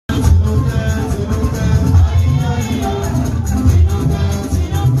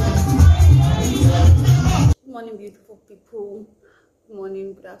morning, beautiful people. Good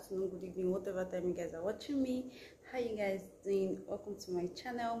morning, good afternoon, good evening, whatever time you guys are watching me. How you guys doing? Welcome to my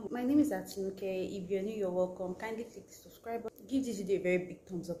channel. My name is Atinuke. If you're new, you're welcome. Kindly click the subscribe button. Give this video a very big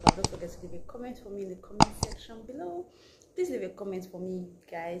thumbs up, and don't forget to leave a comment for me in the comment section below. Please leave a comment for me,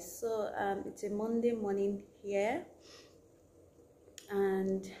 guys. So it's a Monday morning here,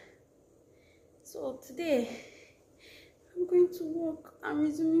 and so today I'm going to work. I'm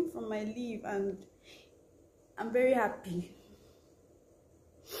resuming from my leave and I'm very happy.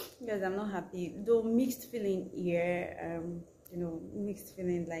 Guys, I'm not happy though. Mixed feeling here. Mixed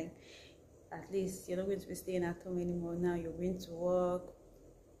feeling, like at least you're not going to be staying at home anymore. Now you're going to work.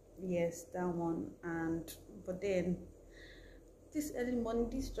 Yes, that one. But then this early morning,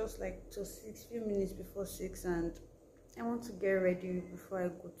 this just like till 6, few minutes before 6, and I want to get ready before I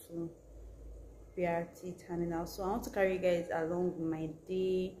go to BRT turning out. So I want to carry you guys along with my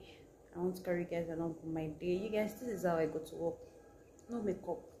day. You guys, this is how I go to work. No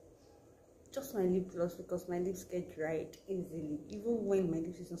makeup, just my lip gloss, because my lips get dried easily. Even when my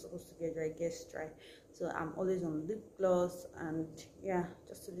lips is not supposed to get dry, it gets dry. So I'm always on lip gloss, and yeah,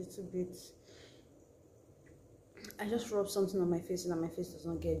 just a little bit. I just rub something on my face so that my face does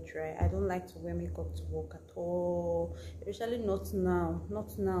not get dry. I don't like to wear makeup to work at all, especially not now.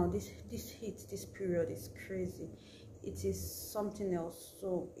 This heat, this period is crazy. It is something else.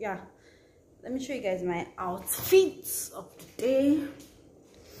 So yeah, let me show you guys my outfits of the day.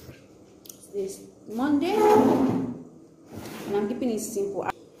 Today's Monday, and I'm keeping it simple.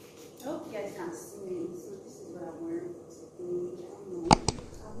 I hope you guys can see me. So this is what I'm wearing for today. I don't know.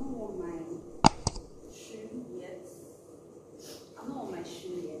 I've not worn my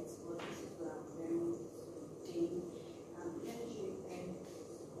shoe yet. But this is what I'm wearing today. Let me show you guys.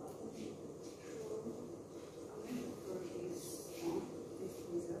 I'm going to throw this on, these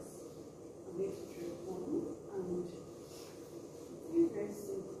tweezers. I'm going to throw it on, and it's very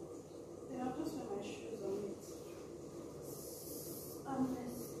simple. Then I'll just wear my shoes on it.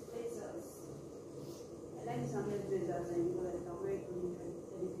 Armless blazers. I like these armless blazers, and you know that I can wear it on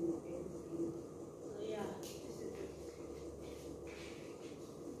anything or everything. So yeah, this is it.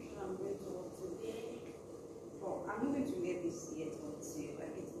 I'm going to work today. Oh, I'm not going to wear this yet until I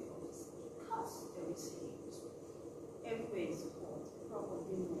get to the office, because there is heat. Everywhere is hot.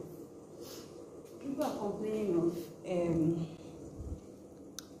 People are complaining of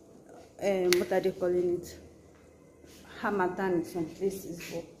what are they calling it? Harmattan in some places,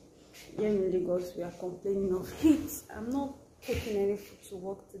 but here in Lagos we are complaining of heat. I'm not taking any food to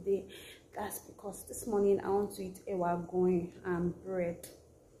work today. That's because this morning I want to eat ewa going and bread.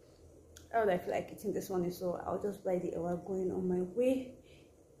 I would feel like eating this morning, so I'll just buy the ewa going on my way,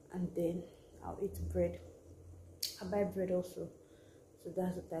 and then I'll eat bread. I buy bread also, so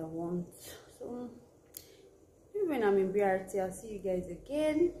that's what I want. So maybe when I'm in BRT, I'll see you guys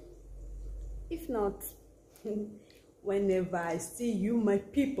again. If not, whenever I see you, my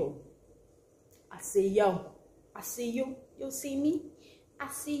people, I say yo, I see you, you see me, I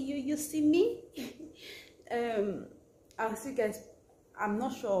see you, you see me. I'll see you guys. I'm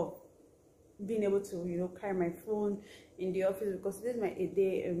not sure of being able to carry my phone in the office, because this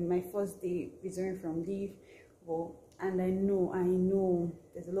is my first day returning from leave. And I know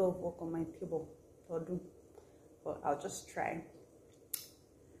there's a lot of work on my table to do, but I'll just try.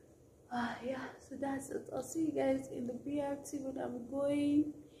 Yeah, so that's it. I'll see you guys in the BRT when I'm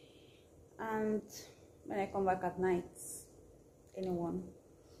going, and when I come back at night. Anyone,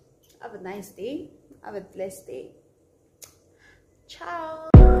 have a nice day, have a blessed day. Ciao.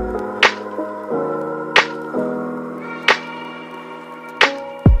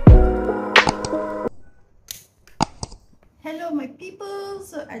 Hello my people,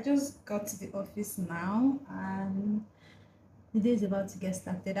 so I just got to the office now, and the day is about to get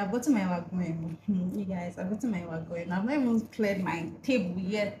started. I've gotten my wagon. You guys, I've gotten my wagon. I've not even cleared my table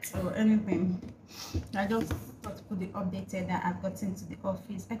yet or anything. I just got to put the updated that I've gotten to the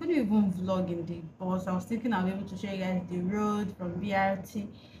office. I couldn't even vlog in the bus. I was thinking I'll be able to show you guys the road from BRT.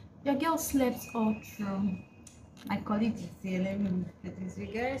 Your girl slept all through. My colleague is here. Let me introduce you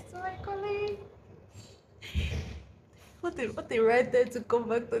guys to my colleague. What they right there to come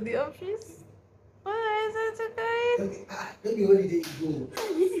back to the office? What is it, guys? Maybe where did you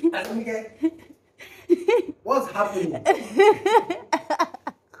go? What's happening?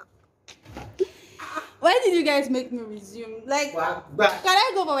 Why did you guys make me resume? Like, can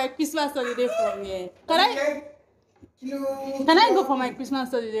I go for my Christmas holiday from here? Can I go for my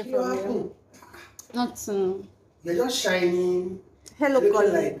Christmas holiday from here? Not soon. You're just shining. Hello,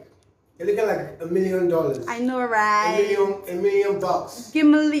 Collegue. You're looking like $1 million. I know, right? $1 million bucks. Give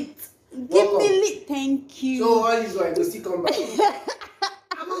me lit. Give me thank you. So all is why you still come back.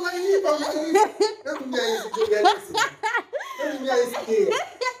 I'm not going to leave. Let me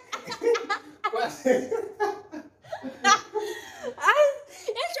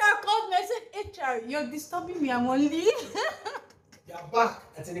HR called me. I said, HR, you're disturbing me. I'm on leave. You are back.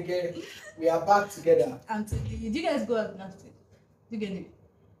 I think again, we are back together. And did you guys go out last week? Did you get it?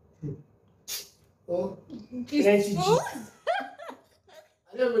 Oh, It's full.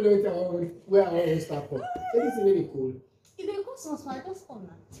 I don't even know where I want to start from. This is really cool. If they go so small, just come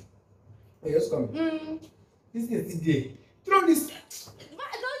now. Hey, just come. This is the day. Throw this.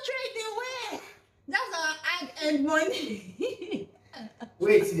 But don't trade it away. That's our ad-end money.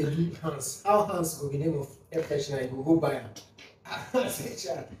 Wait till they do hands. How hands go be name of air freshener? You go buy them. You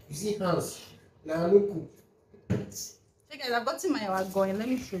see hands. Now look. Hey guys, I've gotten my wagon. Let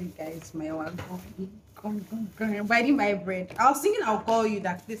me show you guys my wagon. I'm biting my bread. I was thinking I'll call you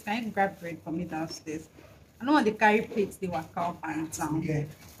that please can you grab bread for me downstairs. I don't want to carry plates, they work out and down. Okay.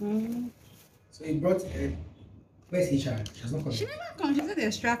 So you brought where's HR? She's not coming. She never comes. She said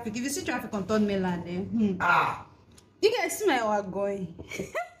there's traffic. If you see traffic on Third Mainland, then you guys see my wagon. Oh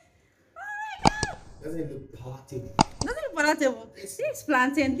my god! Doesn't it look palatable? Doesn't look palatable. This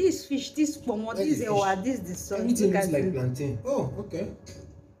plantain, this fish, this pomo, this ewa, this the sauce. Everything looks like plantain. Oh, okay.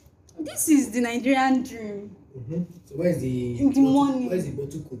 This is the Nigerian dream. So where's the money? Where's the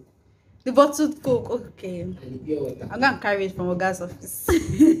bottle cook? The bottled coke, okay. And the pure water. I'm gonna carry it from Oga's office.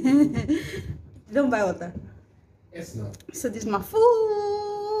 Don't buy water. Yes, no. So this is my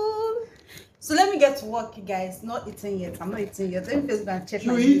food. So let me get to work, you guys. Not eating yet. I'm not eating yet. Let me first go and check.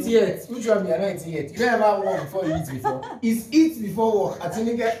 You eat yet? Which one me? I'm not eating yet. You never work before you eat before. It's eat before work. I think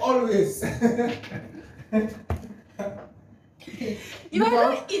you get always. You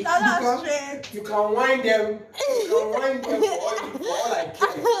don't eat all straight. You can wind them. You can wind them for all I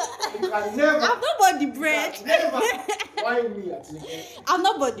care. You can never. I'm not about the bread. Never wind me at me. I'm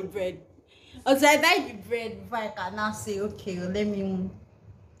not about the bread. Until I buy the bread before I can now say, okay, let me.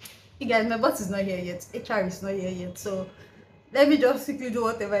 You guys, my boss is not here yet. HR is not here yet. So let me just quickly do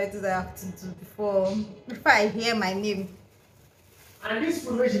whatever it is I have to do before I hear my name. And this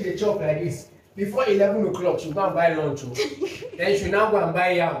food which is the chop like this. Before 11 o'clock, she go and buy lunch. Then she now go and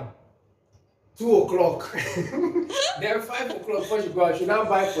buy yam. 2 o'clock. Then 5 o'clock before she go out, she now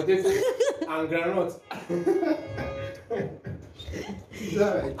buy potato and granite.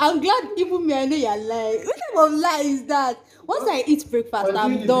 Right? I'm glad even me, I know you're lying. What type of lie is that? Once I eat breakfast,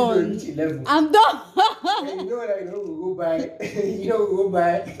 I'm done. I'm done. You know that you know we go buy. You know we go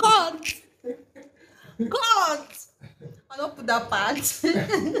buy. Cut. I don't put that part.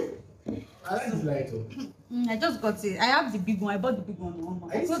 I like this light. I just got it. I have the big one. I bought the big one.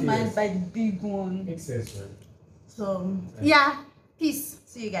 I put mine by the big one. Makes sense, man. So yeah, peace.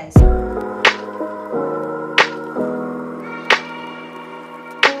 See you guys.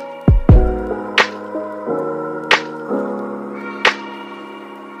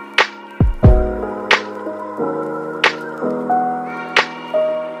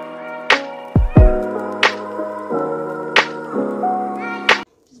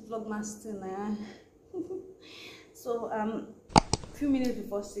 Vlogmas tonight. So a few minutes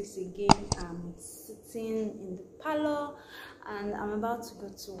before 6 again, I'm sitting in the parlor and I'm about to go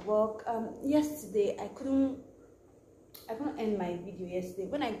to work. Yesterday I couldn't end my video yesterday.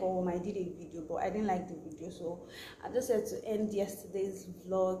 When I go home I did a video, but I didn't like the video, so I just had to end yesterday's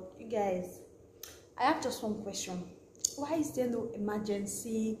vlog. You guys, I have just one question. Why is there no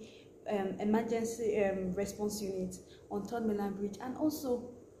emergency response unit on Third Mainland Bridge? And also,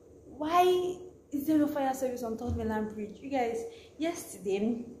 why is there no fire service on Third Mainland Bridge? You guys,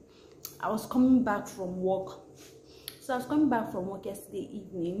 yesterday I was coming back from work. So I was coming back from work yesterday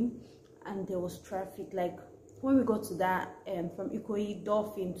evening and there was traffic. Like when we got to that from Ikoyi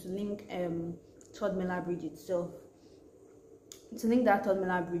Dolphin to link Third Mainland Bridge itself, to link that Third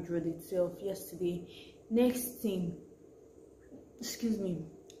Mainland Bridge road itself yesterday, next thing, this thing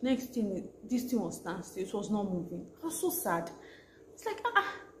was standstill. It was not moving. I was so sad. It's like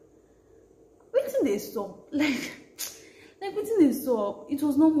waiting they saw, like waiting they saw, it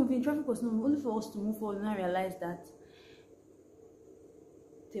was not moving. Traffic was not moving. Only for us to move forward, and I realized that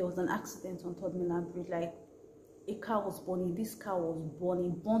there was an accident on Third Mainland Bridge. Like a car was burning. This car was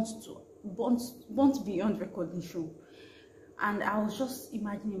burning, burnt beyond recognition. And I was just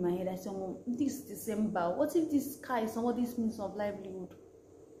imagining in my head, I said, well, this December, what if this car is somebody's means of livelihood?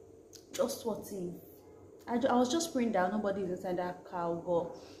 Just what if? I was just praying that nobody is inside that car,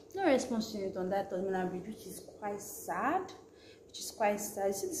 but no response unit on that Third Mainland Bridge, which is quite sad. You see,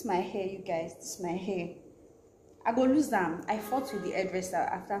 this is my hair, you guys. This is my hair. I go lose them. I fought with the hairdresser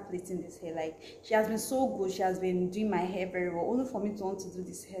after plaiting this hair. Like, she has been so good. She has been doing my hair very well. Only for me to want to do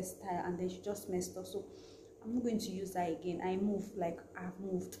this hairstyle, and then she just messed up. So I'm not going to use that again. I moved, like I've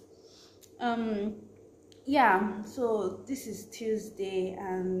moved. Yeah. So this is Tuesday,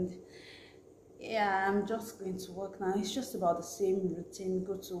 and yeah, I'm just going to work now. It's just about the same routine.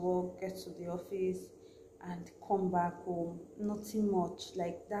 Go to work, get to the office, and come back home. Nothing much.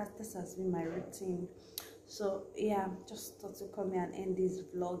 Like that. This has been my routine. So yeah, just thought to come here and end this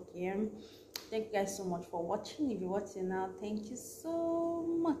vlog here. Thank you guys so much for watching. If you're watching now, thank you so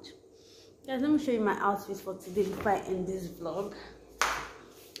much. Guys, let me show you my outfit for today before I end this vlog.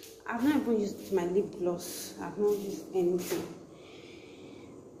 I've not even used my lip gloss. I've not used anything.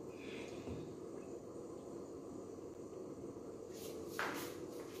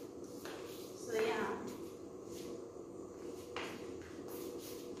 So yeah.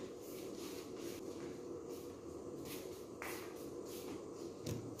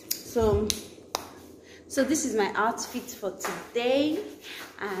 So this is my outfit for today,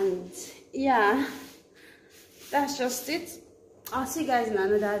 and yeah, that's just it. I'll see you guys in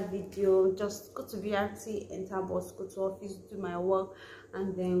another video. Just go to VRT, enter bus, go to office, do my work,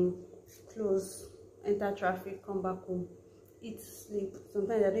 and then close, enter traffic, come back home, eat, sleep.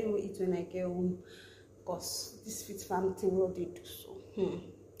 Sometimes I don't even eat when I get home because this fit family thing what they do. So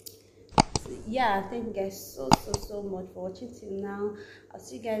yeah, thank you guys so much for watching till now. I'll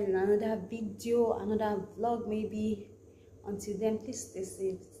see you guys in another video, another vlog maybe. Until then, please stay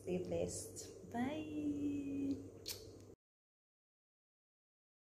safe, stay blessed. Bye.